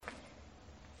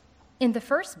In the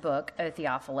first book, O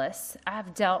Theophilus, I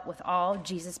have dealt with all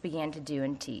Jesus began to do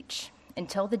and teach,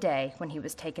 until the day when he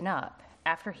was taken up,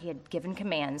 after he had given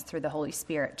commands through the Holy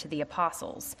Spirit to the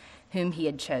apostles, whom he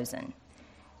had chosen.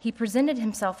 He presented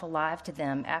himself alive to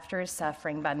them after his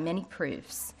suffering by many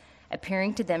proofs,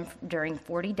 appearing to them during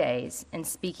 40 days and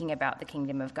speaking about the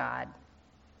kingdom of God.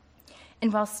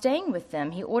 And while staying with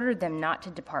them, he ordered them not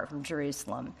to depart from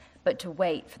Jerusalem, but to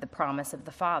wait for the promise of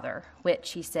the Father,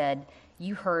 which, he said,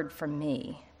 you heard from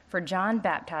me. For John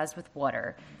baptized with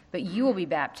water, but you will be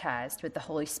baptized with the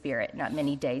Holy Spirit not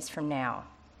many days from now.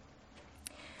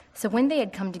 So when they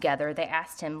had come together, they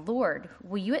asked him, Lord,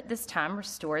 will you at this time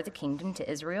restore the kingdom to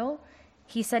Israel?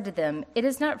 He said to them, it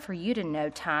is not for you to know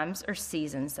times or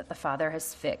seasons that the Father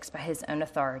has fixed by his own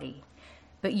authority.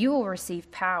 But you will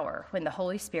receive power when the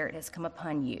Holy Spirit has come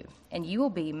upon you, and you will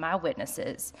be my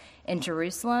witnesses in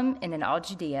Jerusalem and in all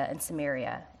Judea and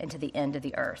Samaria and to the end of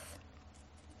the earth.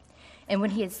 And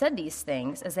when he had said these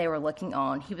things, as they were looking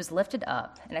on, he was lifted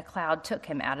up, and a cloud took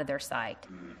him out of their sight.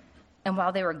 And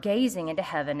while they were gazing into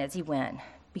heaven as he went,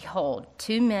 behold,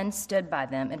 2 men stood by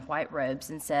them in white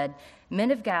robes and said, Men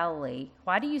of Galilee,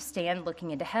 why do you stand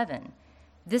looking into heaven?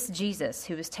 This Jesus,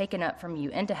 who was taken up from you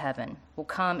into heaven, will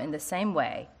come in the same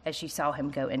way as you saw him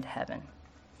go into heaven.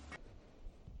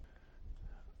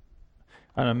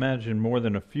 I imagine more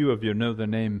than a few of you know the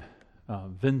name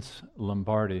Vince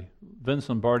Lombardi. Vince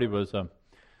Lombardi was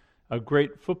a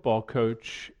great football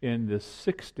coach in the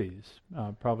 60s,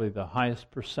 probably the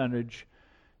highest percentage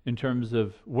in terms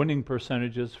of winning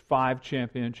percentages, 5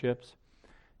 championships.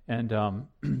 And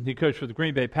he coached for the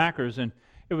Green Bay Packers, and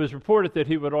it was reported that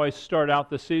he would always start out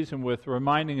the season with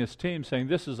reminding his team, saying,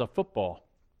 this is a football.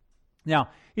 Now,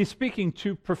 he's speaking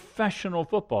to professional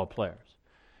football players,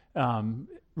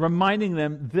 reminding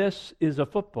them this is a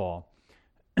football.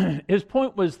 His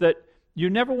point was that you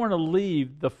never want to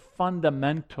leave the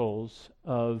fundamentals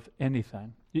of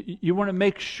anything. You want to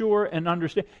make sure and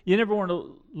understand. You never want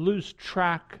to lose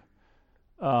track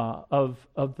of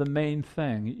the main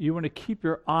thing. You want to keep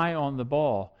your eye on the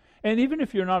ball. And even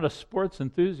if you're not a sports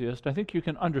enthusiast, I think you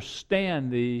can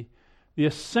understand the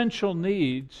essential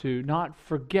need to not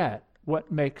forget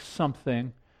what makes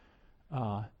something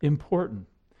important.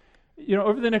 You know,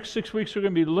 over the next 6 weeks, we're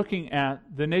going to be looking at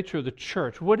the nature of the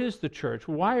church. What is the church?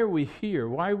 Why are we here?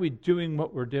 Why are we doing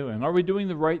what we're doing? Are we doing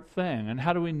the right thing? And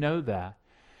how do we know that?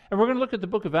 And we're going to look at the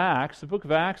book of Acts. The book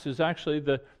of Acts is actually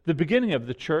the beginning of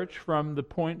the church from the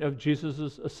point of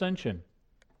Jesus' ascension.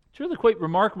 It's really quite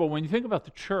remarkable when you think about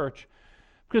the church,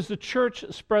 because the church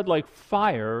spread like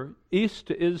fire east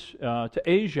to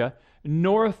Asia,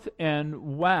 north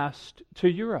and west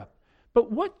to Europe. But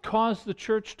what caused the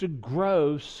church to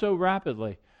grow so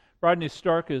rapidly? Rodney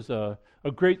Stark is a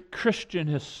great Christian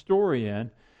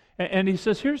historian, and he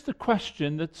says, here's the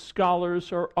question that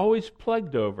scholars are always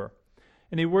plagued over.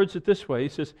 And he words it this way. He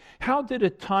says, how did a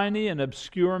tiny and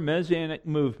obscure Messianic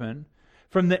movement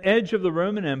from the edge of the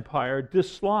Roman Empire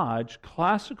dislodge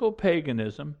classical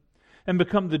paganism and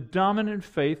become the dominant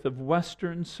faith of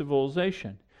Western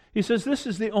civilization? He says this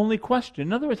is the only question.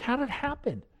 In other words, how did it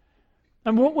happen?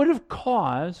 And what would have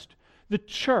caused the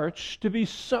church to be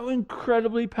so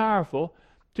incredibly powerful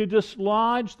to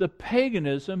dislodge the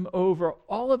paganism over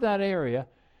all of that area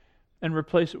and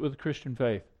replace it with the Christian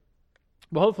faith?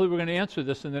 Well, hopefully we're going to answer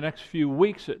this in the next few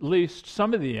weeks, at least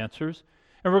some of the answers.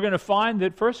 And we're going to find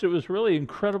that first it was really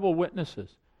incredible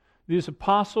witnesses. These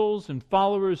apostles and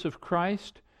followers of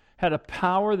Christ had a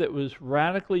power that was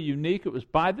radically unique. It was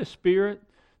by the Spirit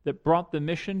that brought the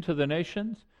mission to the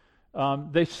nations.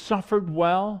 They suffered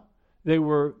well. They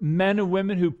were men and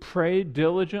women who prayed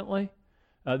diligently.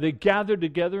 They gathered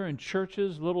together in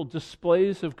churches, little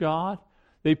displays of God.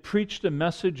 They preached a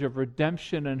message of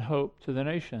redemption and hope to the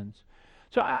nations.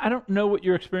 So I don't know what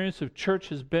your experience of church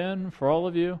has been for all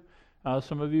of you.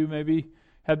 Some of you maybe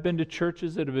have been to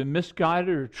churches that have been misguided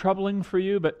or troubling for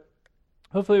you, but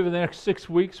hopefully over the next 6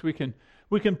 weeks we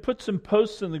can put some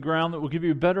posts in the ground that will give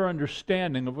you a better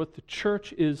understanding of what the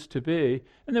church is to be,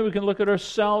 and then we can look at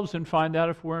ourselves and find out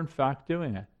if we're in fact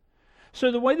doing it.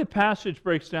 So the way the passage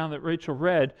breaks down that Rachel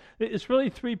read, it's really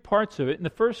 3 parts of it. In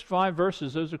the first 5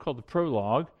 verses, those are called the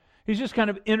prologue. He's just kind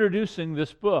of introducing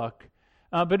this book,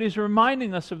 but he's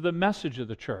reminding us of the message of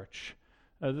the church,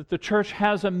 that the church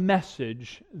has a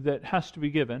message that has to be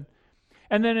given.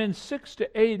 And then in 6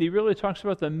 to 8, he really talks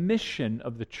about the mission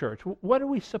of the church. What are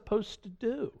we supposed to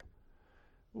do?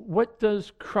 What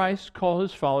does Christ call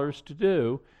his followers to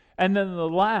do? And then the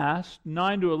last,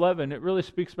 9 to 11, it really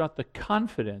speaks about the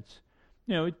confidence.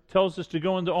 You know, it tells us to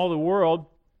go into all the world.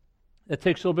 That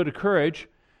takes a little bit of courage.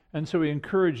 And so he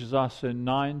encourages us in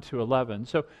 9 to 11.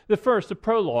 So the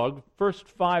prologue, first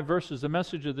 5 verses, the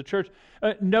message of the church.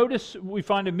 Notice we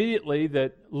find immediately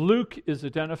that Luke is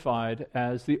identified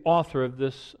as the author of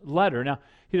this letter. Now,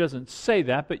 he doesn't say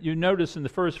that, but you notice in the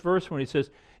first verse when he says,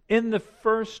 in the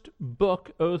first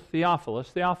book, O Theophilus.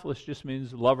 Theophilus just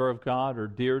means lover of God or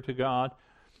dear to God.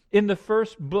 In the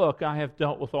first book, I have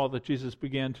dealt with all that Jesus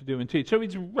began to do and teach. So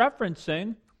he's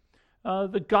referencing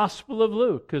the Gospel of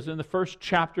Luke, because in the first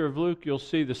chapter of Luke, you'll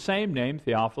see the same name,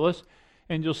 Theophilus,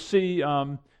 and you'll see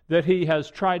that he has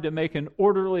tried to make an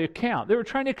orderly account. They were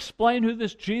trying to explain who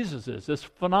this Jesus is, this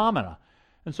phenomena.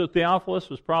 And so Theophilus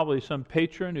was probably some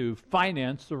patron who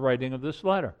financed the writing of this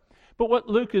letter. But what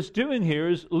Luke is doing here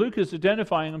is Luke is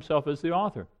identifying himself as the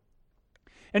author.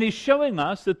 And he's showing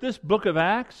us that this book of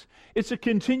Acts, it's a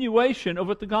continuation of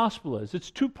what the gospel is.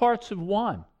 It's 2 parts of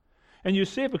one. And you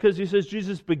see it because he says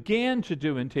Jesus began to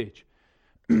do and teach.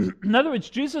 In other words,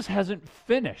 Jesus hasn't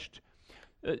finished.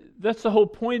 That's the whole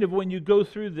point of when you go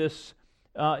through this.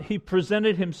 He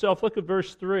presented himself, look at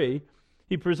verse 3,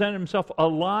 he presented himself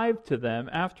alive to them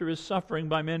after his suffering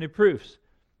by many proofs,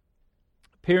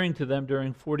 appearing to them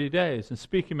during 40 days and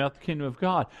speaking about the kingdom of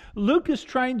God. Luke is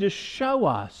trying to show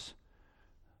us,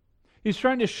 he's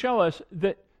trying to show us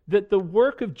that the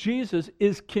work of Jesus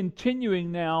is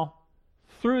continuing now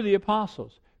through the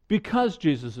apostles because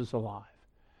Jesus is alive.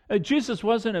 Jesus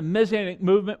wasn't a messianic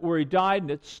movement where he died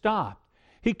and it stopped.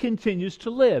 He continues to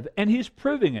live, and he's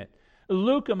proving it.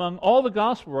 Luke, among all the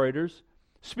gospel writers,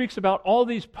 speaks about all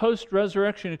these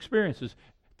post-resurrection experiences,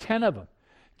 10 of them.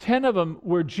 10 of them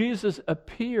where Jesus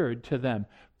appeared to them,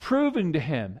 proving to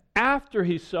him after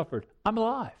he suffered, I'm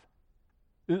alive.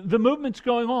 The movement's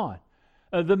going on.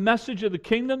 The message of the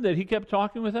kingdom that he kept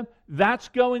talking with them, that's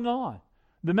going on.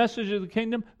 The message of the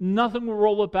kingdom, nothing will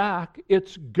roll it back.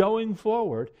 It's going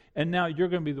forward, and now you're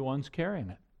going to be the ones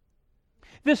carrying it.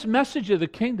 This message of the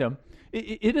kingdom,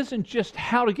 it isn't just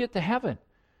how to get to heaven.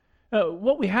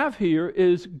 What we have here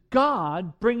is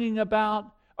God bringing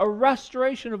about a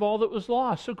restoration of all that was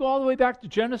lost. So go all the way back to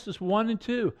Genesis 1 and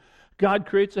 2. God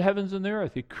creates the heavens and the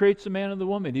earth. He creates the man and the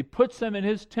woman. He puts them in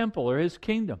his temple or his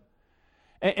kingdom.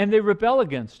 And they rebel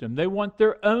against him. They want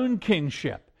their own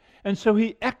kingship. And so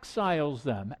he exiles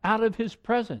them out of his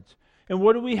presence. And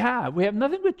what do we have? We have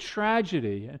nothing but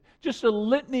tragedy, just a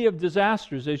litany of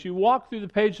disasters. As you walk through the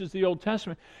pages of the Old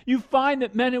Testament, you find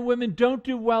that men and women don't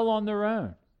do well on their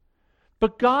own.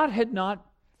 But God had not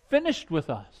finished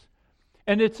with us.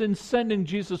 And it's in sending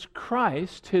Jesus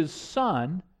Christ, his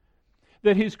Son,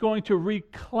 that he's going to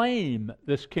reclaim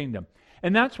this kingdom.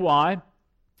 And that's why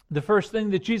the first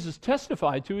thing that Jesus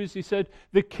testified to is he said,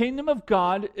 the kingdom of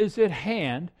God is at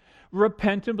hand.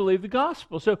 Repent and believe the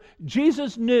gospel. So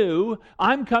Jesus knew,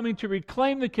 I'm coming to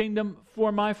reclaim the kingdom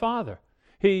for my Father.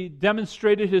 He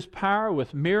demonstrated his power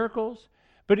with miracles,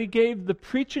 but he gave the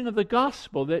preaching of the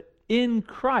gospel that in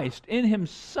Christ, in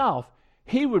himself,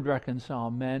 he would reconcile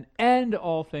men and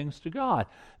all things to God.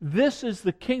 This is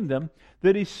the kingdom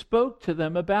that he spoke to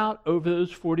them about over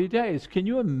those 40 days. Can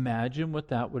you imagine what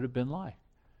that would have been like?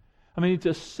 I mean,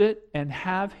 to sit and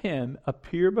have him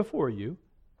appear before you,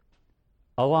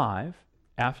 alive,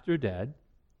 after dead,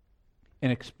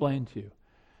 and explain to you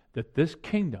that this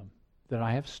kingdom that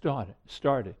I have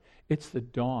started, it's the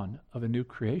dawn of a new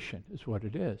creation, is what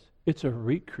it is. It's a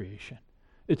recreation.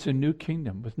 It's a new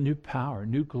kingdom with new power,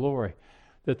 new glory,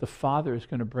 that the Father is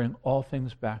going to bring all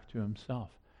things back to himself.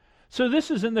 So this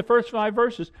is in the first 5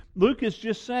 verses. Luke is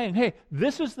just saying, hey,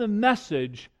 this is the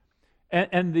message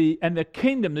and the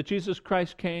kingdom that Jesus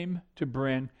Christ came to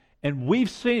bring, and we've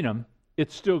seen him.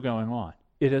 It's still going on.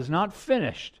 It is not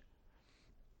finished.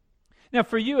 Now,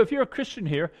 for you, if you're a Christian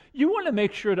here, you want to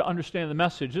make sure to understand the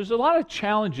message. There's a lot of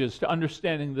challenges to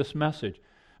understanding this message.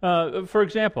 For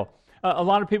example, a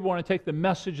lot of people want to take the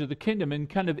message of the kingdom and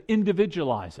kind of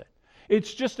individualize it.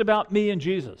 It's just about me and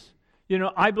Jesus. You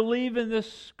know, I believe in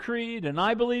this creed, and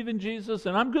I believe in Jesus,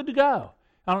 and I'm good to go.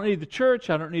 I don't need the church.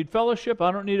 I don't need fellowship.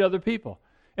 I don't need other people.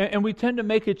 And we tend to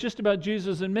make it just about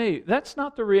Jesus and me. That's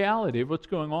not the reality of what's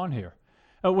going on here.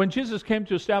 When Jesus came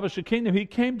to establish a kingdom, he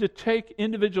came to take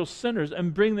individual sinners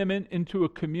and bring them into a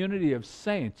community of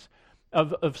saints,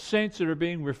 of saints that are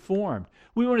being reformed.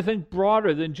 We want to think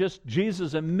broader than just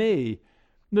Jesus and me.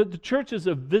 The church is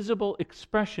a visible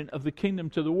expression of the kingdom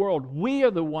to the world. We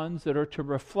are the ones that are to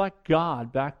reflect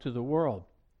God back to the world.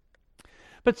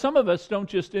 But some of us don't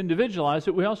just individualize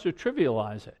it, we also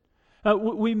trivialize it.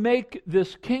 We make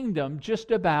this kingdom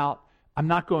just about, I'm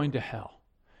not going to hell.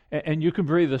 And you can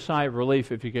breathe a sigh of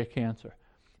relief if you get cancer.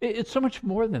 It's so much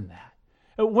more than that.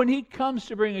 When he comes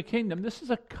to bring a kingdom, this is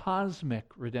a cosmic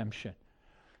redemption.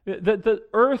 The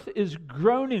earth is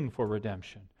groaning for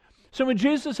redemption. So when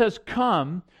Jesus has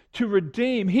come to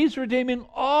redeem, he's redeeming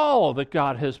all that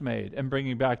God has made and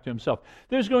bringing back to himself.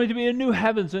 There's going to be a new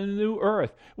heavens and a new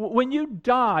earth. When you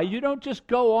die, you don't just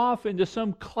go off into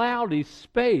some cloudy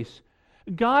space.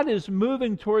 God is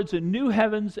moving towards a new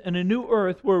heavens and a new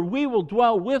earth where we will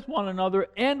dwell with one another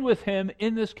and with him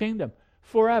in this kingdom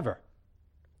forever.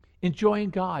 Enjoying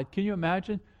God. Can you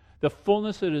imagine the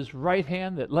fullness at his right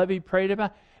hand that Levi prayed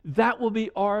about? That will be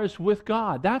ours with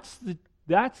God. That's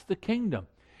the kingdom.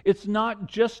 It's not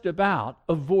just about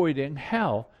avoiding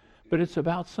hell, but it's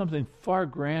about something far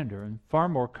grander and far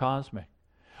more cosmic.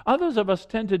 Others of us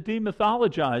tend to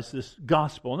demythologize this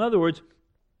gospel. In other words,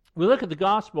 we look at the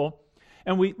gospel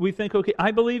and we think, okay, I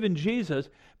believe in Jesus,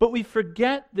 but we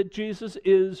forget that Jesus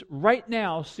is right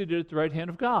now seated at the right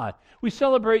hand of God. We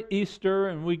celebrate Easter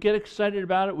and we get excited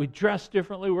about it. We dress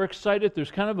differently. We're excited.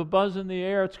 There's kind of a buzz in the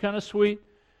air. It's kind of sweet.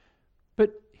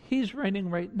 But he's reigning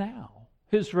right now.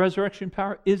 His resurrection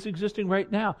power is existing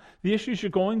right now. The issues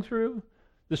you're going through,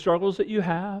 the struggles that you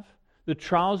have, the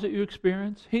trials that you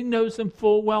experience, he knows them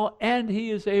full well, and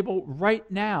he is able right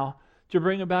now to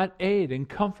bring about aid and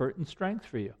comfort and strength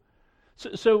for you.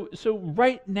 So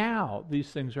right now, these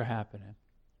things are happening.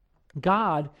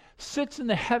 God sits in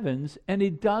the heavens, and he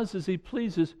does as he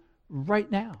pleases right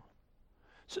now.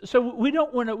 So we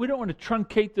don't want to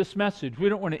truncate this message. We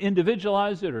don't want to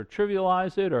individualize it or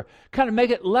trivialize it or kind of make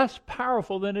it less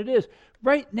powerful than it is.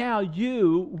 Right now,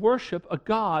 you worship a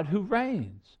God who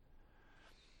reigns.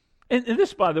 And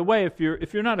this, by the way, if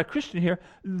you're not a Christian here,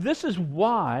 this is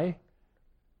why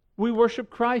we worship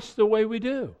Christ the way we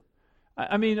do.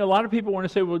 I mean, a lot of people want to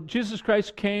say, well, Jesus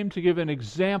Christ came to give an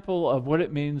example of what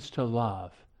it means to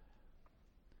love.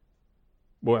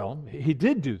 Well, he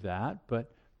did do that,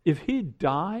 but if he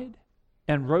died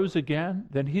and rose again,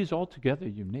 then he's altogether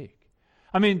unique.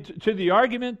 I mean, to the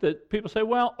argument that people say,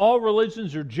 well, all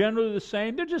religions are generally the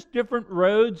same. They're just different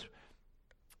roads.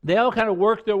 They all kind of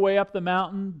work their way up the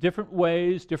mountain, different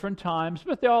ways, different times,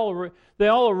 but they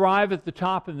all arrive at the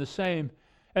top in the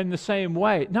same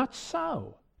way. Not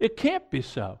so. It can't be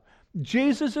so.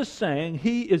 Jesus is saying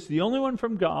he is the only one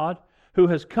from God who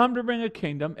has come to bring a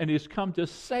kingdom, and he's come to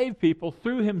save people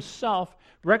through himself,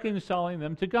 reconciling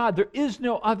them to God. There is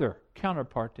no other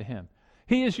counterpart to him.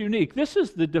 He is unique. This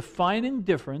is the defining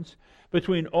difference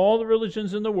between all the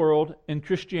religions in the world and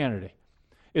Christianity.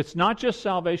 It's not just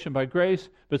salvation by grace,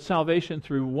 but salvation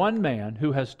through one man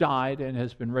who has died and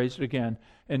has been raised again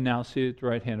and now seated at the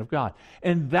right hand of God.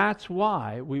 And that's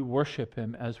why we worship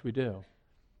him as we do.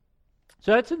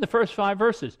 So that's in the first 5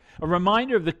 verses, a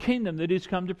reminder of the kingdom that he's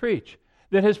come to preach,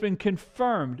 that has been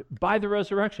confirmed by the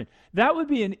resurrection. That would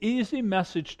be an easy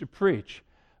message to preach,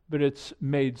 but it's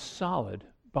made solid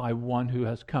by one who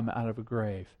has come out of a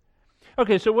grave.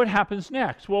 Okay, so what happens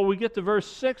next? Well, we get to verse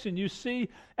 6, and you see,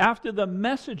 after the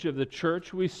message of the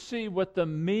church, we see what the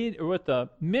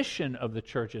mission of the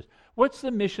church is. What's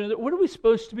the mission? What are we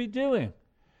supposed to be doing?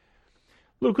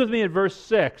 Look with me at verse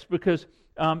 6, because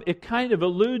it kind of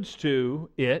alludes to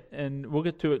it, and we'll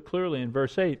get to it clearly in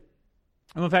verse 8.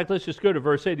 And in fact, let's just go to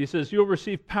verse 8. He says, "You'll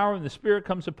receive power when the Spirit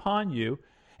comes upon you,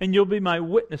 and you'll be my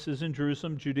witnesses in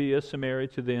Jerusalem, Judea, Samaria,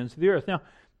 to the ends of the earth." Now,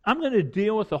 I'm going to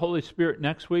deal with the Holy Spirit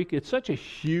next week. It's such a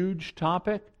huge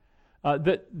topic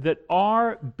that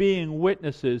our being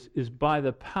witnesses is by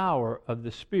the power of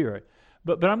the Spirit.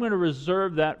 But I'm going to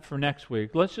reserve that for next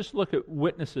week. Let's just look at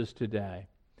witnesses today.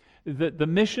 The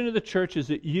mission of the church is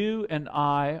that you and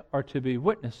I are to be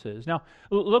witnesses. Now,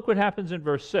 look what happens in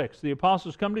verse 6. The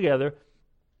apostles come together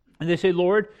and they say,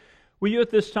 "Lord, will you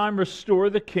at this time restore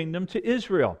the kingdom to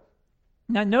Israel?"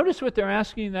 Now, notice what they're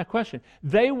asking in that question.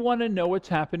 They want to know what's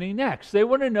happening next. They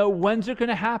want to know, when's it going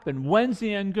to happen? When's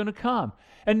the end going to come?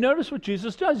 And notice what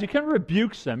Jesus does. He kind of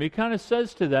rebukes them. He kind of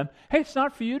says to them, hey, it's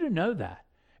not for you to know that.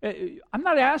 I'm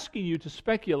not asking you to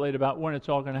speculate about when it's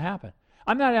all going to happen.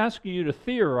 I'm not asking you to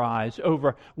theorize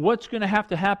over what's going to have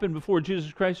to happen before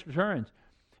Jesus Christ returns.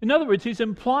 In other words, he's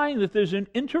implying that there's an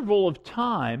interval of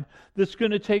time that's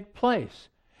going to take place.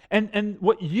 And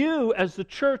what you as the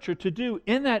church are to do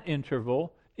in that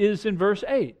interval is in verse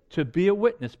 8, to be a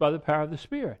witness by the power of the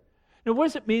Spirit. Now, what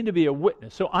does it mean to be a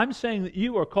witness? So I'm saying that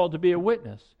you are called to be a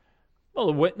witness. Well,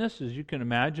 a witness, as you can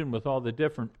imagine, with all the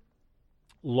different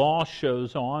law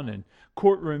shows on and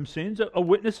courtroom scenes, a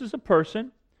witness is a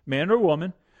person, man or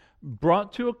woman,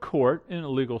 brought to a court, in a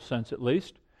legal sense at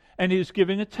least, and he's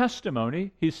giving a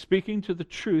testimony. He's speaking to the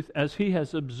truth as he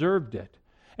has observed it.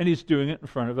 And he's doing it in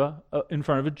front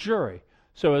of a jury,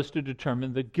 so as to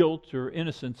determine the guilt or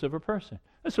innocence of a person.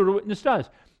 That's what a witness does.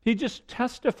 He just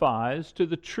testifies to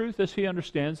the truth as he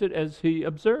understands it, as he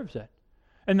observes it.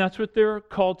 And that's what they're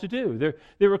called to do.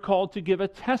 They were called to give a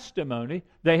testimony.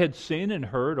 They had seen and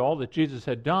heard all that Jesus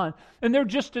had done, and they're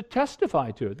just to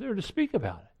testify to it. They're to speak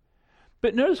about it.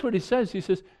 But notice what he says. He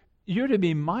says, you're to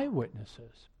be my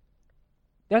witnesses.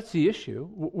 That's the issue.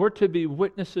 We're to be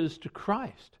witnesses to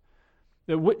Christ.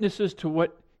 They're witnesses to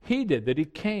what he did, that he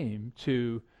came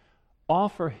to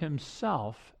offer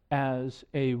himself as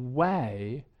a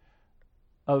way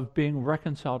of being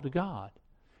reconciled to God.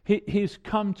 He's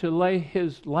come to lay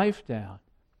his life down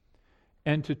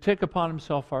and to take upon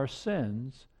himself our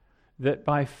sins, that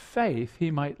by faith he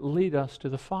might lead us to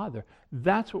the Father.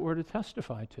 That's what we're to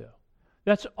testify to.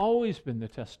 That's always been the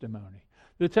testimony.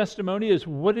 The testimony is,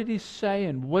 what did he say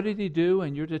and what did he do?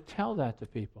 And you're to tell that to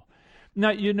people.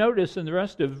 Now, you notice in the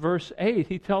rest of verse 8,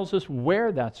 he tells us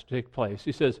where that's to take place.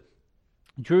 He says,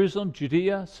 Jerusalem,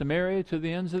 Judea, Samaria, to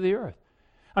the ends of the earth.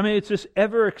 I mean, it's this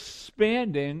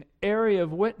ever-expanding area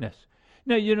of witness.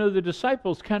 Now, the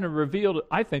disciples kind of revealed,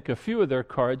 I think, a few of their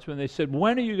cards when they said,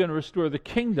 when are you going to restore the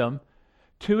kingdom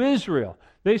to Israel?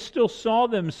 They still saw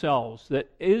themselves that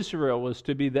Israel was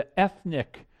to be the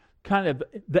ethnic, kind of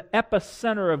the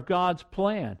epicenter of God's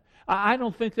plan. I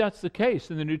don't think that's the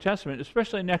case in the New Testament,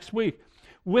 especially next week.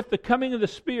 With the coming of the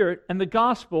Spirit and the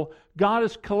gospel, God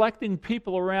is collecting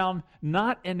people around,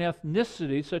 not an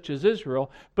ethnicity such as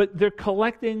Israel, but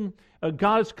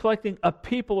God is collecting a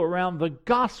people around the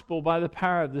gospel by the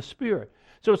power of the Spirit.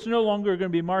 So it's no longer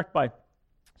going to be marked by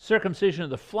circumcision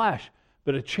of the flesh,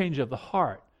 but a change of the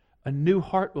heart. A new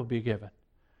heart will be given.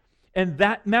 And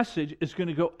that message is going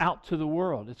to go out to the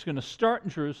world. It's going to start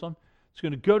in Jerusalem. It's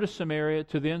going to go to Samaria,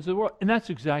 to the ends of the world. And that's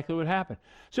exactly what happened.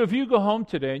 So if you go home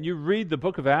today and you read the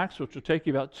book of Acts, which will take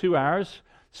you about 2 hours,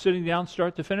 sitting down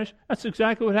start to finish, that's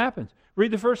exactly what happens.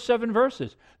 Read the first 7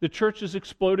 verses. The church is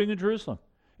exploding in Jerusalem.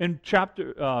 In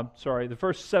the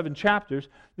first 7 chapters,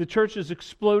 the church is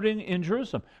exploding in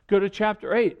Jerusalem. Go to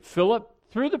chapter 8. Philip,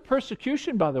 through the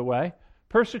persecution, by the way,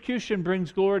 persecution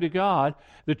brings glory to God.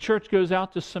 The church goes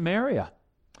out to Samaria.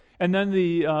 And then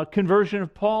the conversion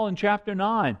of Paul in chapter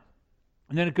 9.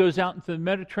 And then it goes out into the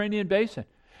Mediterranean basin.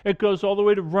 It goes all the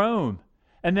way to Rome,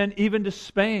 and then even to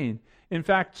Spain. In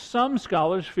fact, some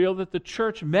scholars feel that the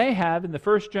church may have, in the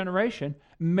first generation,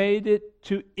 made it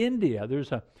to India.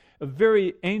 There's a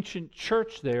very ancient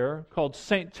church there called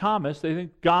St. Thomas. They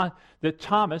think that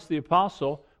Thomas, the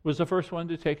apostle, was the first one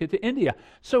to take it to India.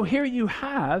 So here you're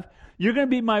going to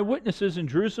be my witnesses in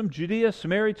Jerusalem, Judea,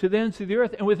 Samaria, to the ends of the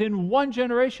earth. And within one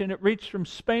generation, it reached from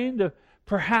Spain to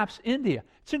perhaps India.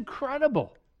 It's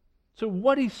incredible. So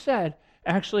what he said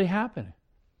actually happened.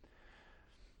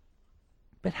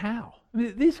 But how? I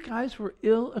mean, these guys were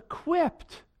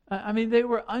ill-equipped. I mean, they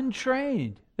were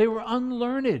untrained. They were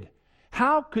unlearned.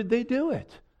 How could they do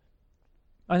it?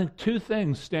 I think 2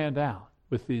 things stand out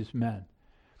with these men.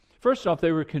 First off,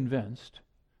 they were convinced.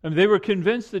 I mean, they were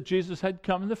convinced that Jesus had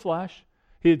come in the flesh.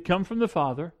 He had come from the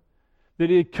Father. That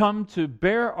he had come to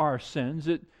bear our sins.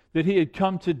 That he had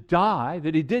come to die,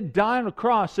 that he did die on a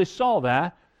cross. They saw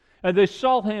that. And they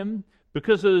saw him,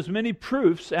 because of those many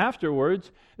proofs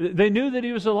afterwards, they knew that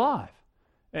he was alive.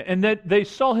 And that they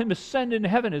saw him ascend into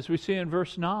heaven, as we see in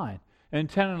verse 9 and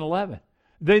 10 and 11.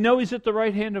 They know he's at the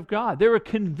right hand of God. They were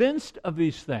convinced of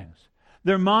these things.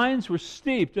 Their minds were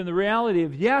steeped in the reality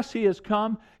of, yes, he has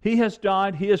come, he has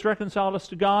died, he has reconciled us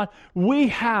to God. We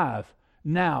have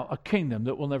now a kingdom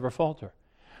that will never falter.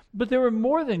 But they were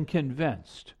more than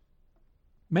convinced.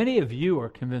 Many of you are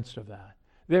convinced of that.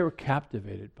 They were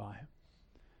captivated by him.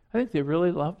 I think they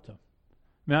really loved him.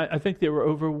 I mean, I think they were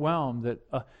overwhelmed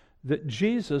that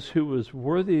Jesus, who was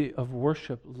worthy of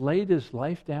worship, laid his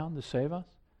life down to save us.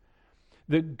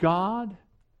 That God,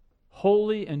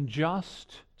 holy and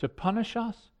just to punish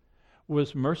us,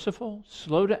 was merciful,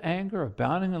 slow to anger,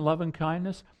 abounding in love and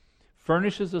kindness,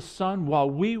 furnishes a Son while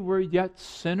we were yet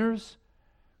sinners.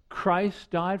 Christ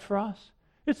died for us.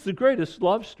 It's the greatest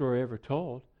love story ever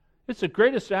told. It's the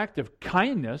greatest act of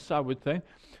kindness, I would think,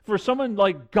 for someone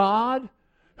like God,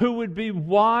 who would be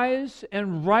wise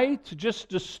and right to just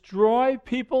destroy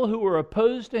people who were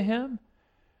opposed to him,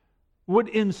 would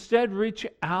instead reach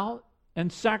out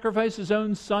and sacrifice his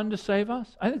own Son to save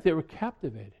us. I think they were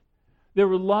captivated. They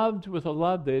were loved with a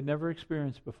love they had never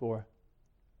experienced before.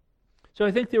 So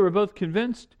I think they were both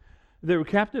convinced, they were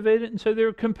captivated, and so they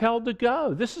were compelled to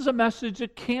go. This is a message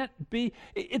that can't be,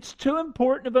 it's too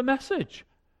important of a message.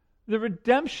 The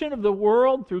redemption of the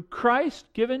world through Christ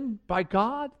given by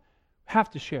God, have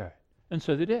to share it. And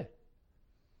so they did.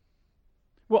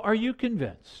 Well, are you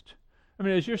convinced? I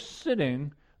mean, as you're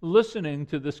sitting, listening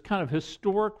to this kind of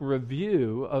historic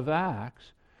review of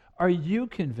Acts, are you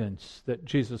convinced that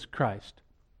Jesus Christ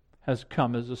has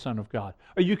come as the Son of God?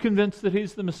 Are you convinced that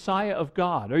He's the Messiah of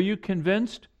God? Are you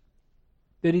convinced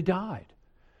that He died?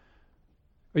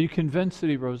 Are you convinced that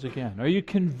He rose again? Are you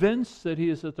convinced that He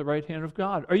is at the right hand of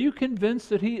God? Are you convinced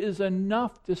that He is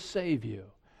enough to save you?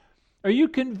 Are you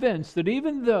convinced that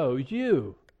even though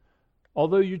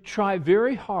although you try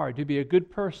very hard to be a good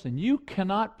person, you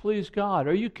cannot please God?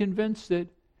 Are you convinced that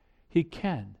He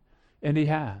can and He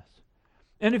has?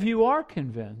 And if you are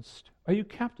convinced, are you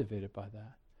captivated by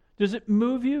that? Does it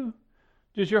move you?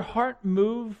 Does your heart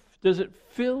move? Does it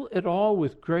fill it all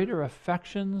with greater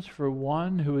affections for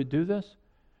one who would do this?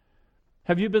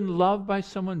 Have you been loved by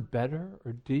someone better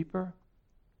or deeper?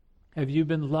 Have you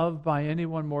been loved by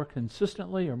anyone more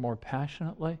consistently or more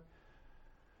passionately?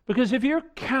 Because if you're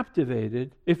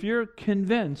captivated, if you're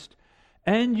convinced,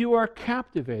 and you are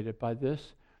captivated by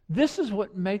this, this is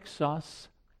what makes us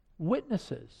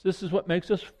witnesses. This is what makes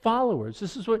us followers.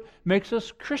 This is what makes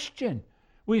us Christian.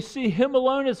 We see Him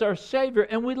alone as our Savior,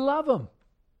 and we love Him.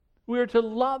 We are to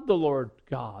love the Lord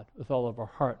God with all of our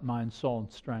heart, mind, soul,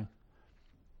 and strength.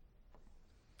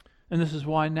 And this is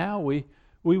why now we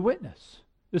witness.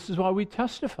 This is why we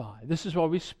testify. This is why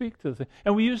we speak to the thing.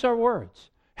 And we use our words.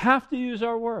 Have to use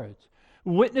our words.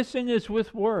 Witnessing is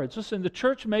with words. Listen, the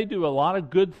church may do a lot of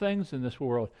good things in this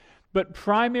world, but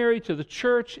primary to the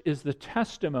church is the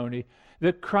testimony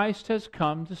that Christ has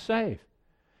come to save.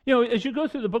 You know, as you go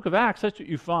through the book of Acts, that's what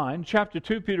you find. Chapter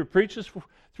 2, Peter preaches,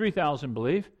 3,000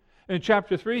 believe. In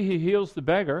chapter 3, he heals the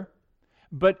beggar,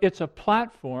 but it's a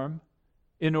platform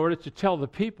in order to tell the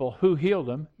people who healed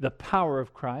him, the power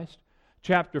of Christ.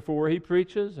 Chapter 4, he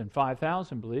preaches, and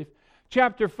 5,000 believe.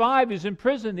 Chapter 5, he's in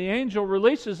prison. The angel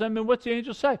releases him, and what's the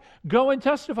angel say? Go and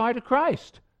testify to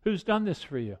Christ, who's done this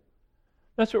for you.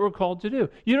 That's what we're called to do.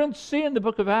 You don't see in the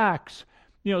book of Acts,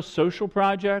 social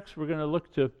projects. We're going to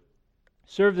look to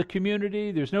serve the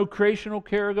community. There's no creational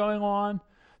care going on.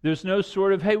 There's no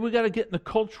sort of, hey, we got to get in the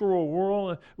cultural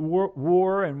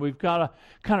war, and we've got to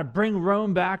kind of bring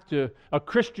Rome back to a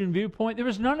Christian viewpoint. There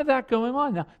was none of that going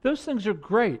on. Now, those things are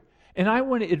great. And I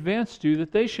want to advance to you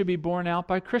that they should be borne out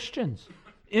by Christians,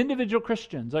 individual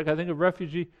Christians. Like I think of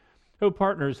Refugee Hope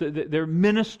Partners, they're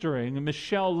ministering, and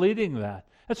Michelle leading that.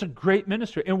 That's a great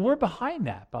ministry. And we're behind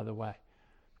that, by the way.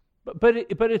 But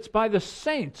it's by the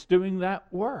saints doing that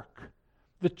work.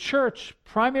 The church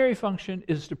primary function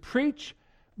is to preach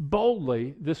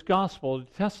boldly this gospel,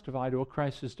 to testify to what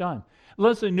Christ has done.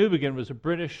 Leslie Newbigin was a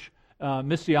British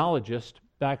missiologist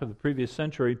back of the previous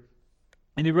century,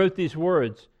 and he wrote these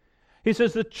words. He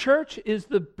says, the church is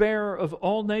the bearer of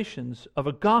all nations of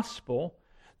a gospel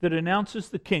that announces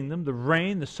the kingdom, the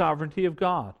reign, the sovereignty of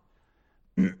God.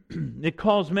 It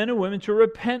calls men and women to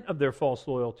repent of their false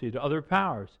loyalty to other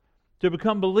powers, to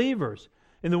become believers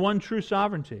in the one true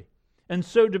sovereignty, and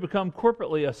so to become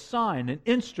corporately a sign, an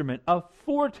instrument, a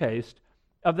foretaste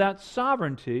of that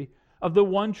sovereignty of the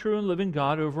one true and living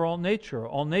God over all nature,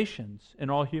 all nations, and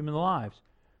all human lives.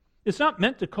 It's not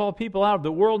meant to call people out of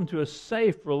the world into a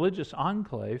safe religious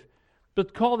enclave,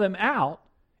 but call them out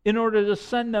in order to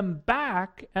send them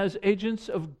back as agents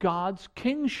of God's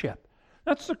kingship.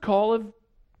 That's the call of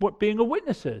what being a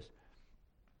witness is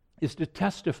to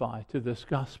testify to this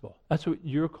gospel. That's what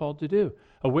you're called to do,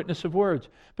 a witness of words.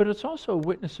 But it's also a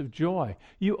witness of joy.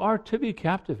 You are to be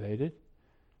captivated.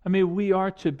 We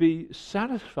are to be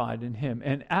satisfied in Him.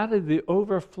 And out of the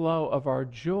overflow of our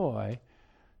joy,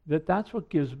 that's what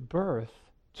gives birth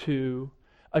to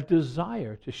a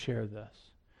desire to share this.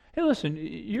 Hey, listen,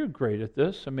 you're great at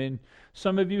this.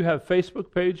 Some of you have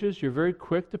Facebook pages. You're very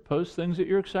quick to post things that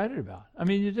you're excited about.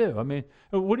 You do.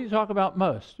 What do you talk about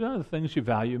most? The things you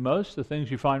value most, the things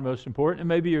you find most important. It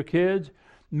may be your kids, it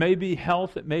may be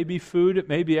health, it may be food, it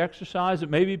may be exercise, it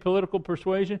may be political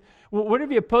persuasion.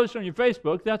 Whatever you post on your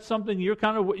Facebook, that's something you're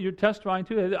testifying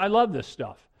to. I love this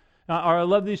stuff. Or I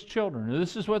love these children. Or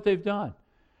this is what they've done.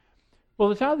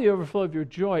 Well, it's out of the overflow of your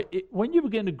joy. When you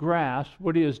begin to grasp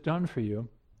what He has done for you,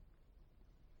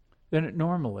 then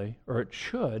it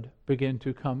should begin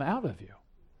to come out of you.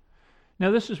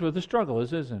 Now, this is where the struggle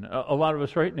is, isn't it? A lot of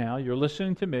us right now, you're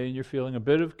listening to me and you're feeling a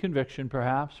bit of conviction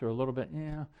perhaps, or a little bit,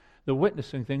 the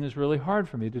witnessing thing is really hard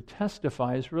for me. To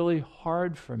testify is really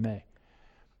hard for me.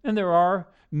 And there are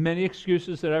many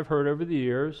excuses that I've heard over the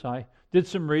years. I did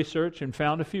some research and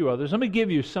found a few others. Let me give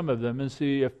you some of them and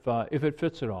see if it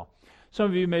fits at all. Some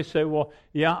of you may say, well,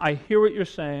 yeah, I hear what you're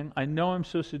saying. I know I'm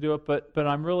supposed to do it, but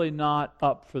I'm really not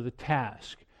up for the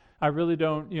task. I really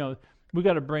don't, we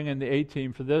got to bring in the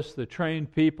A-team for this, the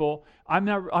trained people.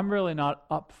 I'm really not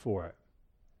up for it.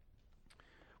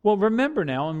 Well, remember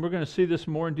now, and we're going to see this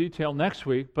more in detail next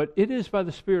week, but it is by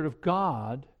the Spirit of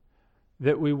God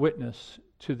that we witness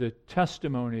to the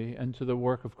testimony and to the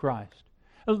work of Christ.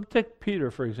 Take Peter,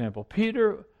 for example.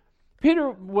 Peter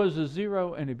was a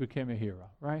zero and he became a hero,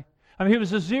 right? I mean, he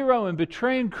was a zero in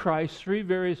betraying Christ three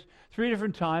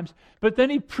different times, but then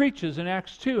he preaches in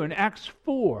Acts 2 and Acts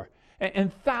 4,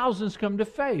 and thousands come to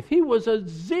faith. He was a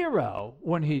zero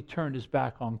when he turned his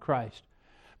back on Christ.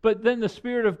 But then the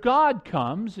Spirit of God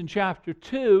comes in chapter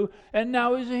 2, and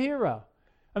now he's a hero.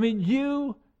 I mean,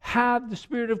 you have the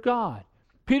Spirit of God.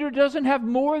 Peter doesn't have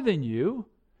more than you.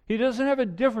 He doesn't have a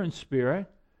different spirit.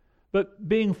 But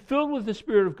being filled with the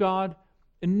Spirit of God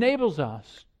enables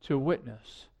us to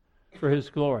witness for His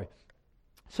glory.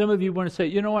 Some of you want to say,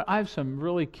 you know what, I have some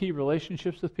really key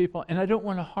relationships with people, and I don't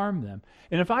want to harm them.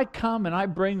 And if I come and I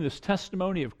bring this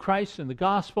testimony of Christ and the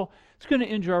gospel, it's going to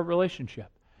injure our relationship.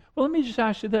 Well, let me just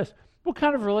ask you this. What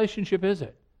kind of relationship is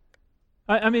it?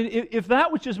 I mean, if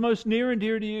that which is most near and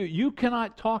dear to you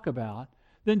cannot talk about,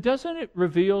 then doesn't it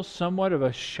reveal somewhat of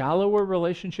a shallower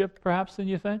relationship, perhaps, than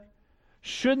you think?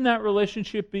 Shouldn't that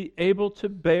relationship be able to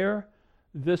bear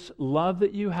this love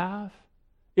that you have?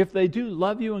 If they do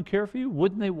love you and care for you,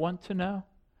 wouldn't they want to know?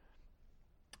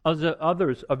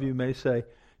 Others of you may say,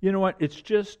 you know what, it's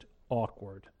just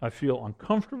awkward. I feel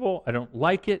uncomfortable. I don't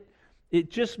like it. It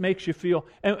just makes you feel,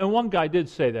 and one guy did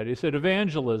say that. He said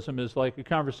evangelism is like a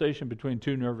conversation between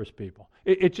two nervous people.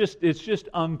 It's just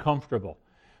uncomfortable.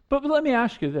 But let me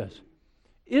ask you this.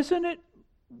 Isn't it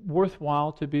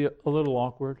worthwhile to be a little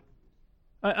awkward?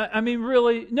 I mean,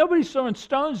 really, nobody's throwing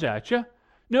stones at you.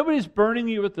 Nobody's burning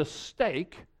you at the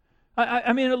stake.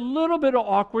 I mean, a little bit of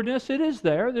awkwardness, it is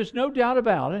there. There's no doubt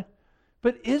about it.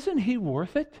 But isn't He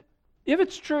worth it? If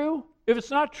it's true. If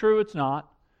it's not true, it's not.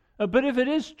 But if it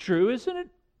is true,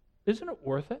 isn't it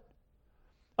worth it?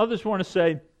 Others want to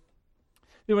say,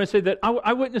 that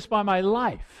I witness by my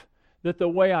life, that the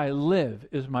way I live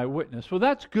is my witness. Well,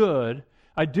 that's good.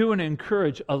 I do want to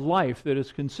encourage a life that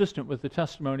is consistent with the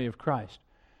testimony of Christ.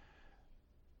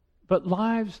 But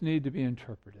lives need to be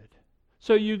interpreted.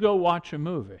 So you go watch a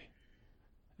movie,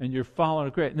 and you're following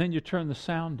it great, and then you turn the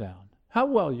sound down. How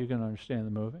well are you going to understand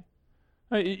the movie?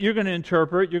 You're going to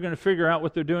interpret. You're going to figure out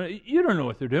what they're doing. You don't know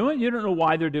what they're doing. You don't know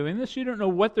why they're doing this. You don't know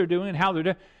what they're doing and how they're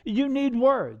doing it. You need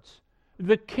words.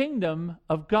 The kingdom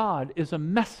of God is a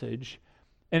message,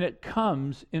 and it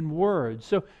comes in words.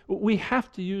 So we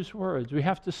have to use words. We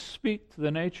have to speak to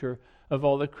the nature of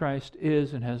all that Christ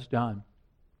is and has done.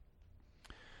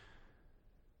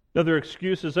 Another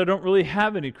excuse is I don't really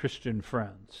have any Christian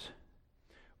friends.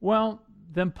 Well,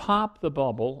 then pop the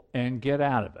bubble and get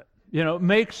out of it.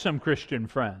 Make some Christian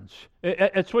friends.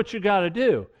 It's what you got to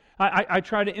do. I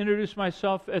try to introduce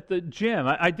myself at the gym.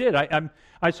 I did.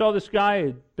 I saw this guy,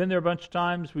 had been there a bunch of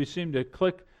times. We seemed to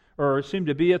click or seemed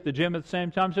to be at the gym at the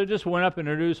same time. So I just went up and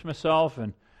introduced myself.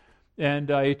 And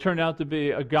he turned out to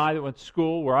be a guy that went to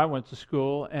school where I went to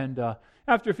school. And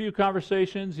after a few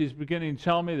conversations, he's beginning to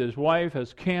tell me that his wife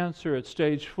has cancer at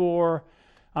stage 4.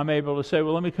 I'm able to say,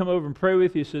 well, let me come over and pray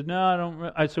with you. He said, no, I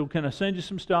don't. I said, can I send you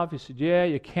some stuff? He said, yeah,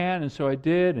 you can. And so I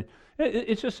did. And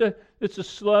it's a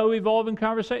slow, evolving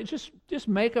conversation. Just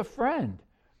make a friend.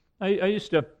 I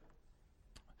used to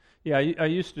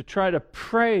try to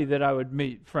pray that I would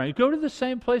meet friends. Go to the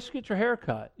same place to get your hair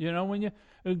cut. When you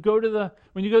go to the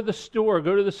store,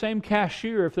 go to the same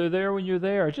cashier if they're there when you're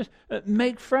there. Just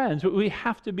make friends. We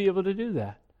have to be able to do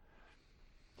that.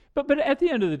 But at the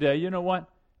end of the day, you know what?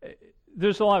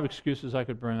 There's a lot of excuses I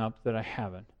could bring up that I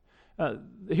haven't.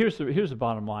 Here's the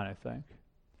bottom line, I think.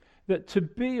 That to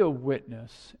be a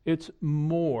witness, it's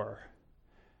more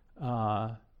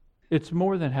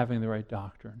than having the right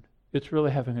doctrine. It's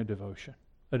really having a devotion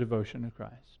to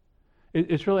Christ.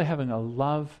 It's really having a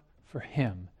love for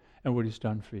Him and what He's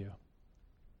done for you.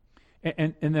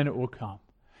 And then it will come.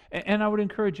 And I would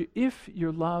encourage you, if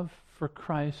your love for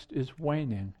Christ is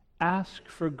waning, ask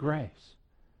for grace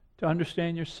to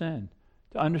understand your sin,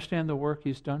 to understand the work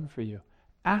He's done for you.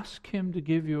 Ask Him to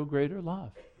give you a greater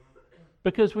love.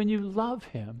 Because when you love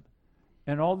Him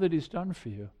and all that He's done for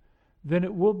you, then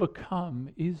it will become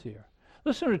easier.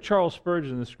 Listen to Charles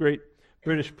Spurgeon, this great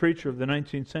British preacher of the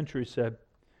 19th century, said.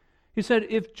 He said,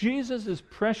 if Jesus is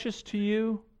precious to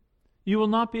you, you will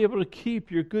not be able to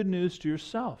keep your good news to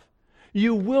yourself.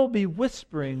 You will be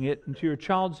whispering it into your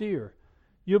child's ear.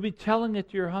 You'll be telling it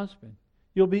to your husband.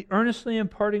 You'll be earnestly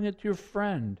imparting it to your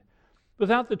friend.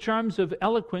 Without the charms of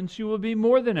eloquence, you will be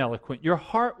more than eloquent. Your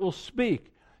heart will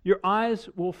speak. Your eyes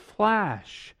will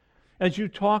flash as you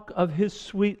talk of His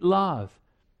sweet love.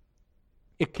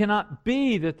 It cannot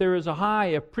be that there is a high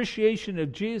appreciation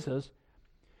of Jesus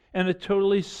and a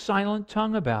totally silent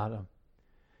tongue about Him.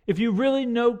 If you really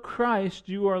know Christ,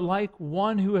 you are like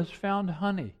one who has found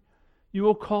honey. You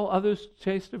will call others to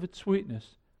taste of its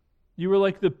sweetness. You are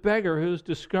like the beggar who has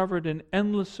discovered an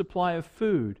endless supply of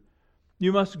food.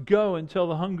 You must go and tell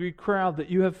the hungry crowd that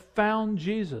you have found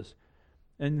Jesus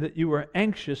and that you are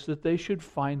anxious that they should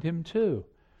find him too.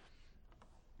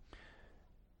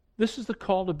 This is the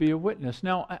call to be a witness.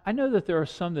 Now, I know that there are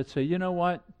some that say, you know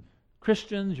what,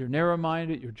 Christians, you're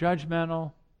narrow-minded, you're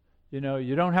judgmental, you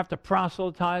don't have to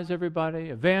proselytize everybody.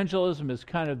 Evangelism is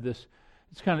kind of this,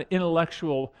 it's kind of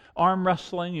intellectual arm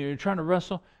wrestling, you're trying to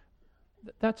wrestle.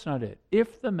 That's not it.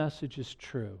 If the message is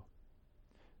true,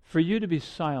 for you to be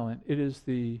silent, it is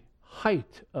the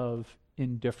height of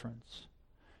indifference.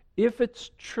 If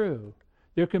it's true,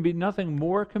 there can be nothing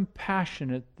more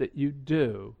compassionate that you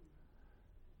do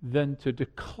than to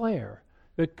declare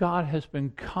that God has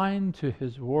been kind to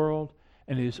his world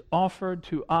and he has offered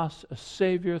to us a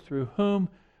Savior through whom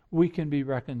we can be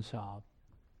reconciled.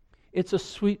 It's a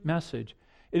sweet message.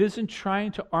 It isn't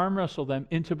trying to arm wrestle them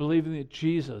into believing that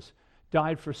Jesus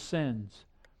died for sins.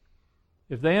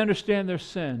 If they understand their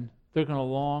sin, they're going to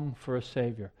long for a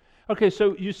Savior. Okay,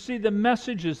 so you see the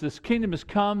message is this kingdom has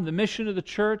come. The mission of the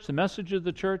church, the message of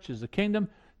the church is the kingdom.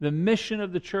 The mission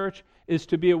of the church is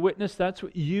to be a witness. That's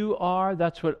what you are.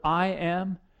 That's what I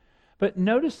am. But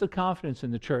notice the confidence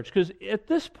in the church, because at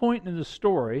this point in the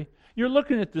story, you're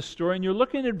looking at this story and you're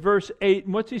looking at verse 8,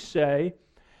 and what's he say?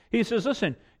 He says,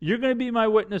 listen, you're going to be my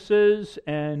witnesses,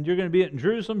 and you're going to be in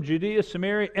Jerusalem, Judea,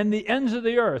 Samaria, and the ends of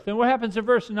the earth. And what happens in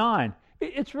verse 9?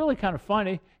 It's really kind of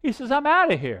funny. He says, I'm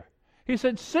out of here. He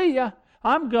said, see ya.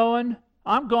 I'm gone.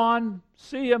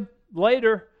 See ya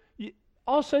later.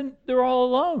 All of a sudden, they're all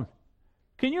alone.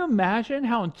 Can you imagine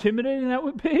how intimidating that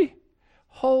would be?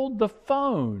 Hold the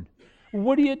phone.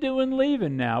 What are you doing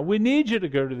leaving now? We need you to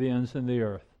go to the ends of the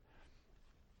earth.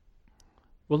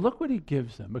 Well, look what he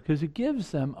gives them, because he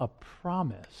gives them a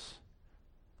promise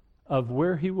of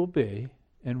where he will be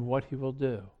and what he will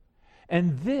do.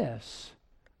 And this,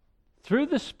 through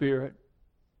the Spirit,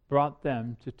 brought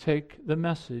them to take the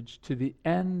message to the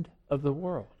end of the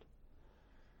world.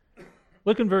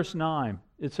 Look in verse 9.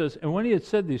 It says, and when he had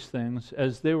said these things,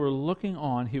 as they were looking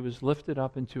on, he was lifted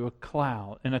up into a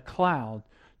cloud, and a cloud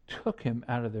took him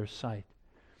out of their sight.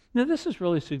 Now, this is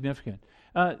really significant.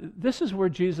 This is where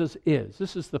Jesus is.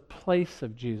 This is the place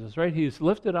of Jesus, right? He's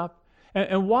lifted up.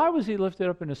 And why was he lifted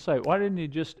up in his sight? Why didn't he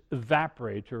just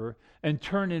evaporate and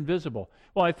turn invisible?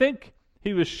 Well, I think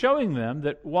he was showing them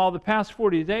that while the past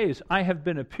 40 days I have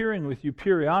been appearing with you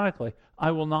periodically,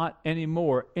 I will not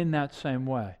anymore in that same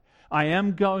way. I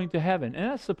am going to heaven.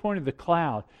 And that's the point of the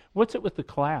cloud. What's it with the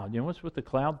cloud? What's with the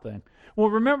cloud thing? Well,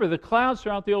 remember, the clouds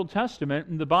throughout the Old Testament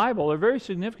and the Bible are very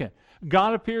significant.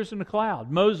 God appears in a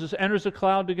cloud. Moses enters a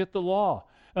cloud to get the law.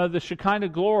 The Shekinah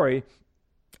glory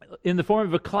in the form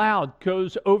of a cloud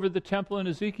goes over the temple in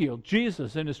Ezekiel.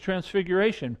 Jesus in his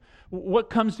transfiguration. What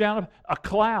comes down? A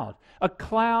cloud. A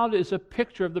cloud is a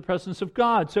picture of the presence of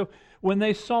God. So when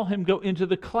they saw him go into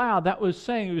the cloud, that was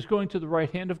saying he was going to the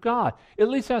right hand of God. At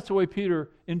least that's the way Peter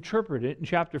interpreted it in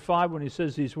chapter 5 when he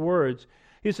says these words.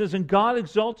 He says, and God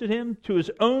exalted him to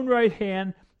his own right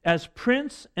hand as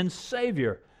Prince and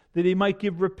Savior, that he might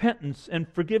give repentance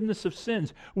and forgiveness of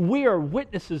sins. We are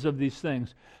witnesses of these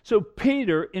things. So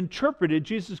Peter interpreted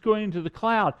Jesus going into the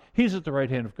cloud. He's at the right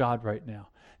hand of God right now.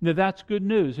 Now that's good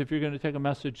news if you're going to take a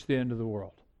message to the end of the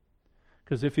world.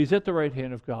 Because if he's at the right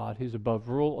hand of God, he's above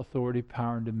rule, authority,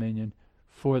 power, and dominion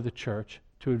for the church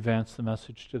to advance the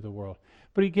message to the world.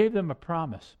 But he gave them a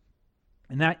promise.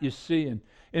 And that you see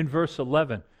in verse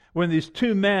 11. When these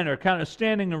two men are kind of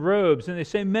standing in robes and they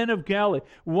say, men of Galilee,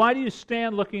 why do you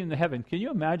stand looking into heaven? Can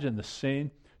you imagine the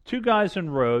scene? Two guys in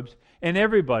robes and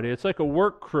everybody, it's like a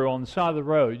work crew on the side of the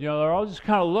road. They're all just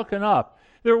kind of looking up.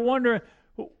 They're wondering,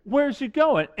 where's he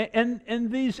going?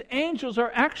 And these angels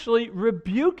are actually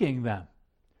rebuking them.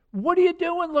 What are you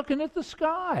doing looking at the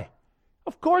sky?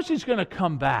 Of course he's going to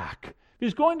come back. If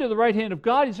he's going to the right hand of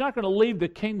God, he's not going to leave the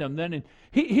kingdom then. And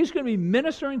he's going to be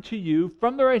ministering to you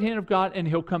from the right hand of God, and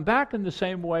he'll come back in the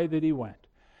same way that he went.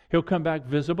 He'll come back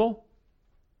visible.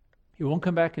 He won't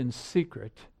come back in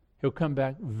secret. He'll come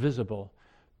back visible,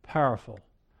 powerful,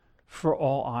 for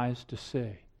all eyes to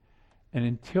see. And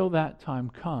until that time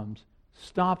comes,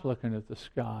 stop looking at the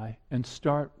sky and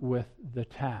start with the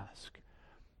task.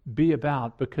 Be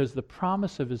about, because the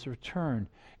promise of his return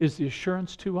is the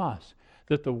assurance to us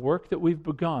that the work that we've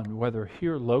begun, whether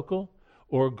here local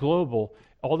or global,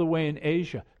 all the way in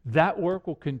Asia, that work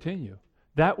will continue.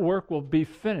 That work will be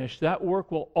finished. That work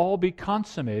will all be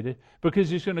consummated because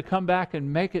he's going to come back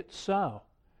and make it so.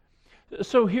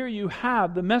 So here you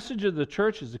have the message of the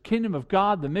church is the kingdom of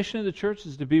God. The mission of the church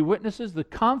is to be witnesses. The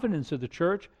confidence of the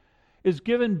church is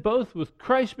given both with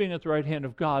Christ being at the right hand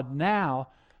of God now,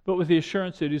 but with the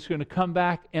assurance that He's going to come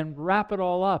back and wrap it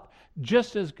all up,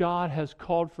 just as God has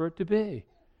called for it to be.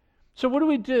 So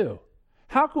what do?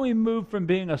 How can we move from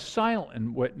being a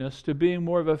silent witness to being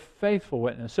more of a faithful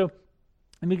witness? So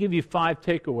let me give you 5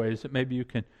 takeaways that maybe you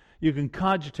can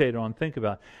cogitate on, think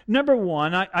about. Number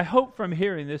 1, I hope from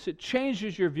hearing this, it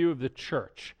changes your view of the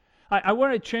church. I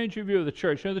want to change your view of the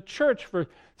church. The church for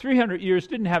 300 years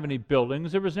didn't have any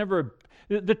buildings. There was never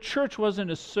the church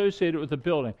wasn't associated with a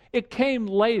building. It came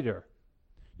later.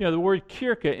 The word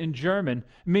Kirche in German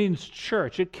means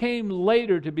church. It came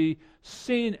later to be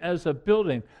seen as a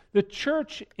building. The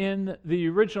church in the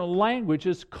original language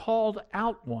is called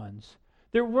out ones.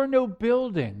 There were no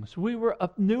buildings. We were a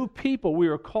new people. We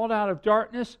were called out of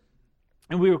darkness,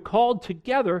 and we were called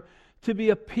together to be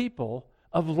a people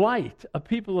of light, a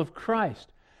people of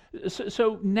Christ.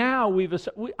 So now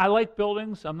I like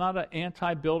buildings. I'm not an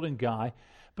anti-building guy.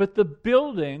 But the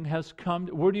building has come,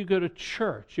 where do you go to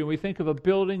church? We think of a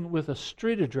building with a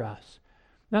street address.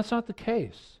 That's not the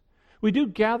case. We do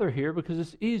gather here because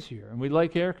it's easier, and we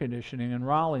like air conditioning in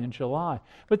Raleigh in July.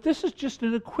 But this is just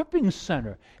an equipping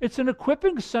center. It's an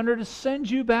equipping center to send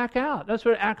you back out. That's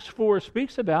what Acts 4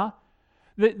 speaks about.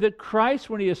 That Christ,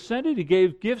 when He ascended, He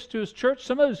gave gifts to His church.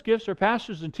 Some of those gifts are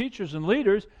pastors and teachers and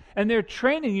leaders, and they're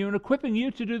training you and equipping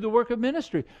you to do the work of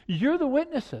ministry. You're the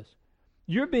witnesses.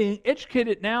 You're being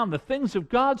educated now in the things of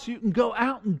God so you can go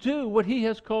out and do what He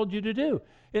has called you to do.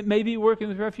 It may be working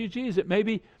with refugees. It may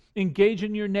be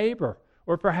engaging your neighbor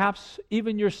or perhaps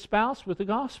even your spouse with the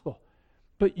gospel.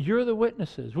 But you're the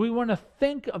witnesses. We want to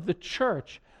think of the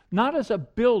church not as a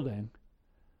building,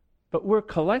 but we're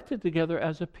collected together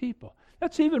as a people.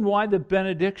 That's even why the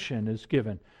benediction is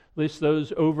given. At least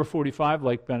those over 45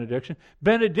 like benediction.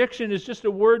 Benediction is just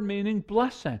a word meaning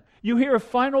blessing. You hear a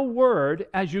final word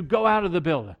as you go out of the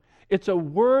building. It's a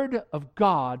word of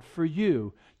God for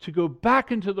you to go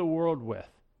back into the world with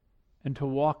and to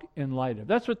walk in light of.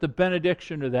 That's what the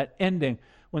benediction, or that ending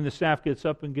when the staff gets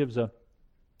up and gives a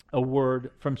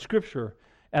word from Scripture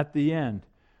at the end.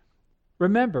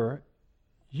 Remember,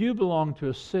 you belong to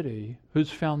a city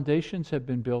whose foundations have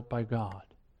been built by God.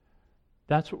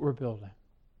 That's what we're building.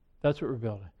 That's what we're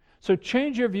building. So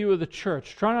change your view of the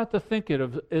church. Try not to think it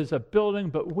as a building,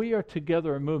 but we are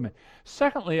together a movement.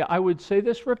 Secondly, I would say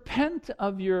this: repent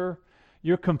of your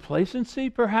complacency,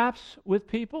 perhaps, with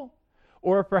people,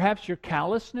 or perhaps your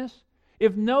callousness.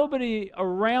 If nobody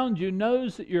around you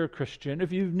knows that you're a Christian,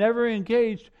 if you've never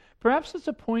engaged, perhaps it's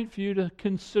a point for you to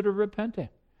consider repenting.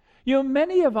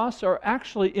 Many of us are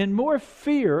actually in more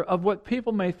fear of what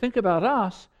people may think about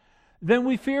us than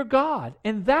we fear God.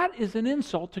 And that is an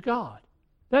insult to God.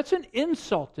 That's an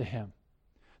insult to Him,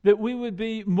 that we would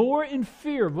be more in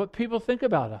fear of what people think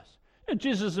about us. And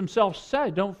Jesus Himself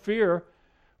said, don't fear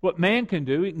what man can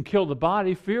do. He can kill the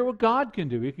body. Fear what God can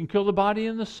do. He can kill the body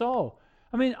and the soul.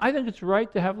 I think it's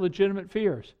right to have legitimate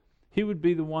fears. He would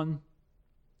be the one,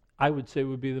 I would say,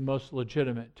 would be the most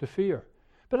legitimate to fear.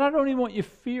 But I don't even want you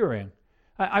fearing.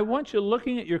 I want you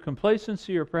looking at your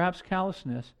complacency or perhaps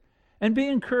callousness and be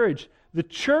encouraged. The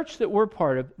church that we're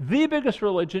part of, the biggest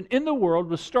religion in the world,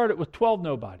 was started with 12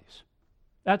 nobodies.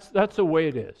 That's the way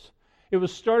it is. It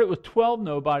was started with 12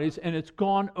 nobodies, and it's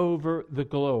gone over the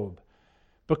globe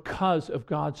because of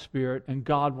God's Spirit, and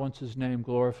God wants His name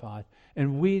glorified.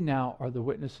 And we now are the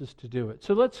witnesses to do it.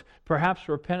 So let's perhaps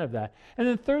repent of that. And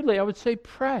then thirdly, I would say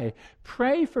pray.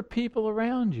 Pray for people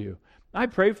around you. I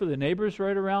pray for the neighbors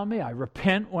right around me. I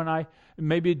repent when I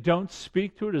maybe don't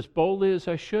speak to it as boldly as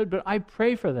I should, but I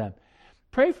pray for them.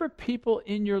 Pray for people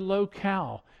in your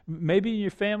locale, maybe in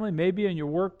your family, maybe in your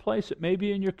workplace, it may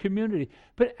be in your community.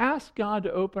 But ask God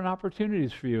to open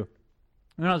opportunities for you.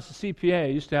 When I was a CPA, I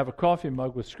used to have a coffee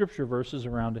mug with scripture verses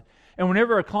around it. And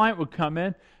whenever a client would come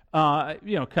in,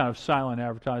 kind of silent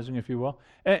advertising, if you will,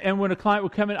 and when a client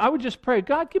would come in, I would just pray,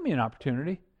 God, give me an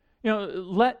opportunity.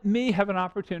 Let me have an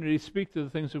opportunity to speak to the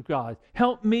things of God.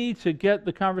 Help me to get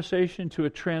the conversation to a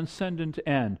transcendent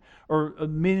end, or a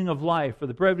meaning of life, or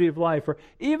the brevity of life, or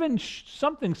even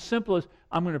something simple as,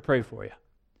 I'm going to pray for you.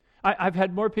 I've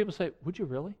had more people say, would you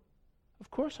really?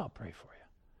 Of course I'll pray for you.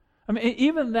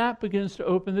 Even that begins to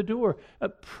open the door.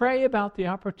 Pray about the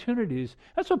opportunities.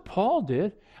 That's what Paul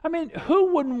did.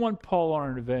 Who wouldn't want Paul on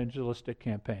an evangelistic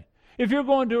campaign? If you're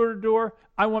going door to door,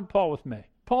 I want Paul with me.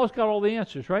 Paul's got all the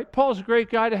answers, right? Paul's a great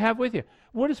guy to have with you.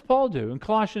 What does Paul do? In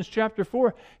Colossians chapter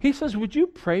 4, he says, would you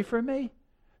pray for me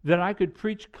that I could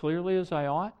preach clearly as I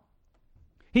ought?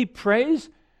 He prays.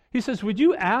 He says, would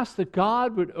you ask that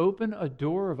God would open a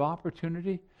door of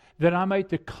opportunity that I might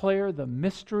declare the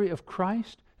mystery of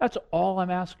Christ? That's all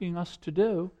I'm asking us to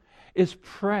do, is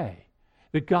pray.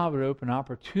 that God would open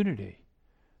opportunity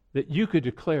that you could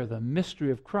declare the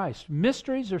mystery of Christ.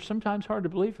 Mysteries are sometimes hard to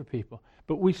believe for people,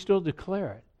 but we still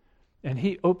declare it. And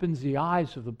He opens the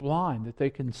eyes of the blind that they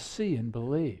can see and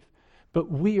believe. But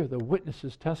we are the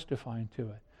witnesses testifying to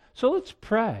it. So let's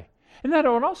pray. And then I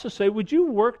would also say, would you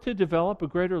work to develop a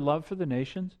greater love for the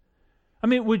nations? I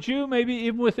mean, would you maybe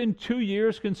even within 2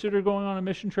 years consider going on a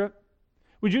mission trip?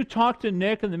 Would you talk to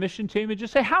Nick and the mission team and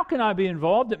just say, how can I be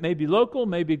involved? It may be local,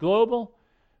 may be global,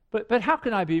 but how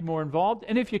can I be more involved?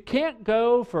 And if you can't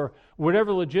go for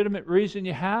whatever legitimate reason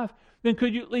you have, then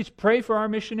could you at least pray for our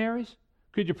missionaries?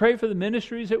 Could you pray for the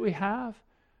ministries that we have?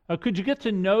 Could you get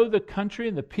to know the country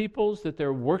and the peoples that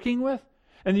they're working with?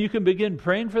 And you can begin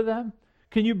praying for them?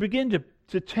 Can you begin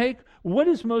to take what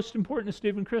is most important to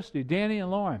Stephen Christie, Danny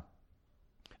and Lauren,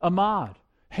 Ahmad,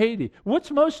 Haiti?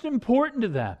 What's most important to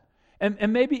them?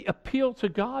 And maybe appeal to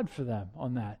God for them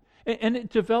on that. And it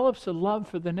develops a love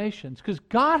for the nations, because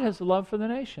God has a love for the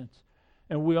nations.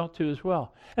 And we ought to as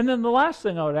well. And then the last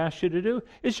thing I would ask you to do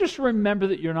is just remember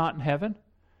that you're not in heaven.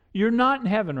 You're not in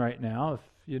heaven right now, if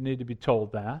you need to be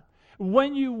told that.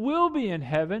 When you will be in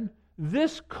heaven,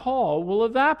 this call will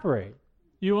evaporate.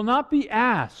 You will not be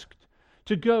asked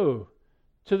to go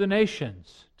to the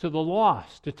nations, to the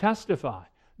lost, to testify.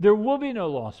 There will be no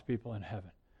lost people in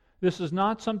heaven. This is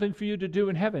not something for you to do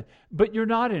in heaven, but you're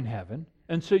not in heaven,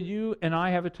 and so you and I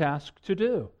have a task to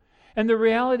do. And the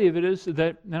reality of it is that,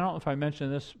 I don't know if I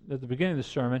mentioned this at the beginning of the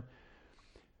sermon,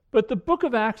 but the book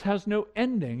of Acts has no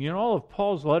ending. You know, all of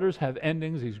Paul's letters have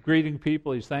endings. He's greeting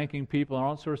people, he's thanking people, and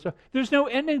all that sort of stuff. There's no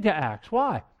ending to Acts.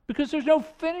 Why? Because there's no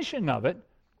finishing of it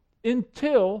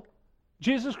until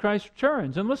Jesus Christ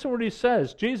returns. And listen to what he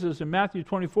says. Jesus in Matthew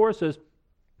 24 says,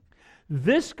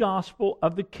 "This gospel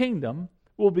of the kingdom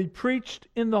will be preached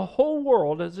in the whole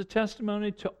world as a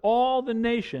testimony to all the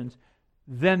nations,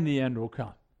 then the end will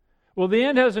come." Well, the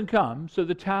end hasn't come, so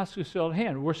the task is still at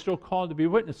hand. We're still called to be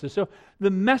witnesses. So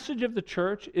the message of the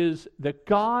church is that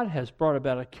God has brought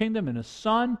about a kingdom and a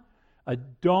son, a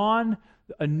dawn,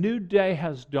 a new day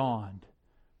has dawned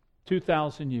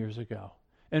 2,000 years ago.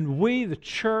 And we, the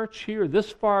church here,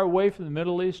 this far away from the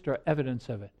Middle East, are evidence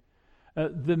of it.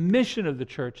 The mission of the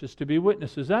church is to be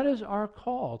witnesses. That is our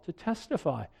call, to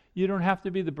testify. You don't have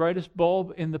to be the brightest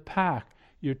bulb in the pack.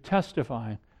 You're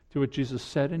testifying to what Jesus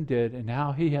said and did and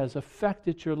how He has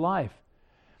affected your life.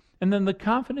 And then the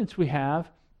confidence we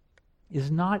have is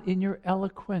not in your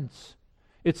eloquence.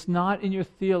 It's not in your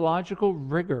theological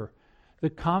rigor. The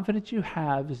confidence you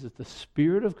have is that the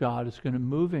Spirit of God is going to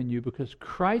move in you, because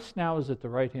Christ now is at the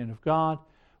right hand of God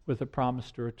with a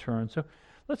promise to return. So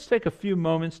let's take a few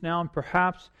moments now and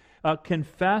perhaps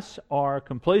confess our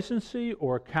complacency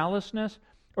or callousness,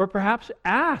 or perhaps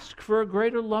ask for a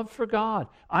greater love for God.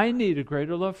 I need a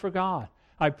greater love for God.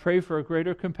 I pray for a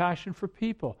greater compassion for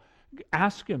people.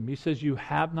 Ask Him. He says, you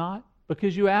have not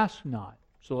because you ask not.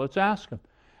 So let's ask Him.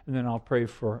 And then I'll pray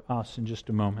for us in just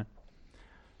a moment.